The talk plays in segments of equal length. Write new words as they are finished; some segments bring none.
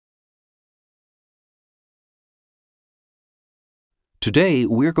Today,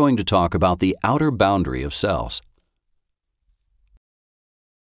 we're going to talk about the outer boundary of cells.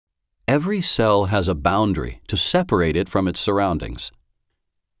 Every cell has a boundary to separate it from its surroundings.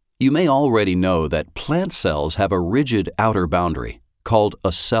 You may already know that plant cells have a rigid outer boundary called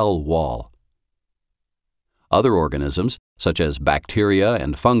a cell wall. Other organisms, such as bacteria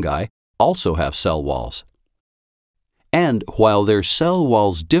and fungi, also have cell walls. And while their cell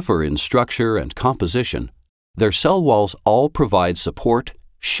walls differ in structure and composition, their cell walls all provide support,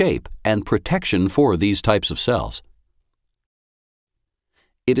 shape, and protection for these types of cells.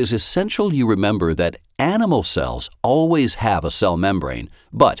 It is essential you remember that animal cells always have a cell membrane,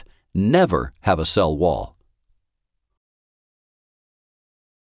 but never have a cell wall.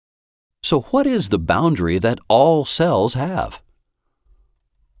 So what is the boundary that all cells have?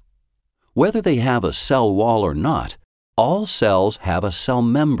 Whether they have a cell wall or not, all cells have a cell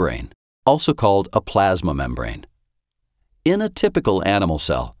membrane, also called a plasma membrane. In a typical animal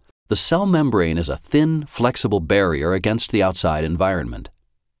cell, the cell membrane is a thin, flexible barrier against the outside environment.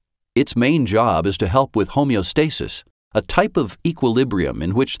 Its main job is to help with homeostasis, a type of equilibrium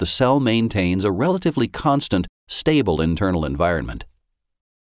in which the cell maintains a relatively constant, stable internal environment.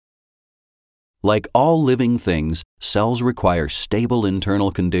 Like all living things, cells require stable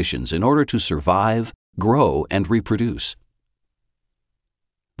internal conditions in order to survive, grow, and reproduce.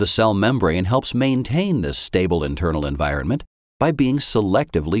 The cell membrane helps maintain this stable internal environment by being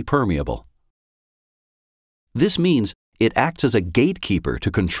selectively permeable. This means it acts as a gatekeeper to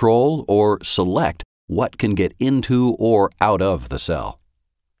control or select what can get into or out of the cell.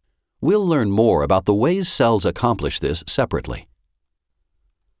 We'll learn more about the ways cells accomplish this separately.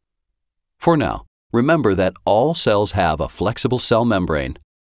 For now, remember that all cells have a flexible cell membrane,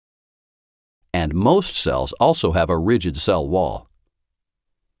 and most cells also have a rigid cell wall.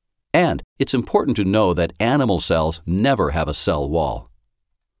 And it's important to know that animal cells never have a cell wall.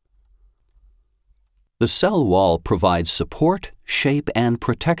 The cell wall provides support, shape, and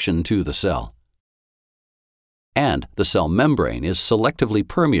protection to the cell. And the cell membrane is selectively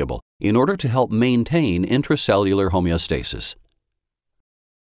permeable in order to help maintain intracellular homeostasis.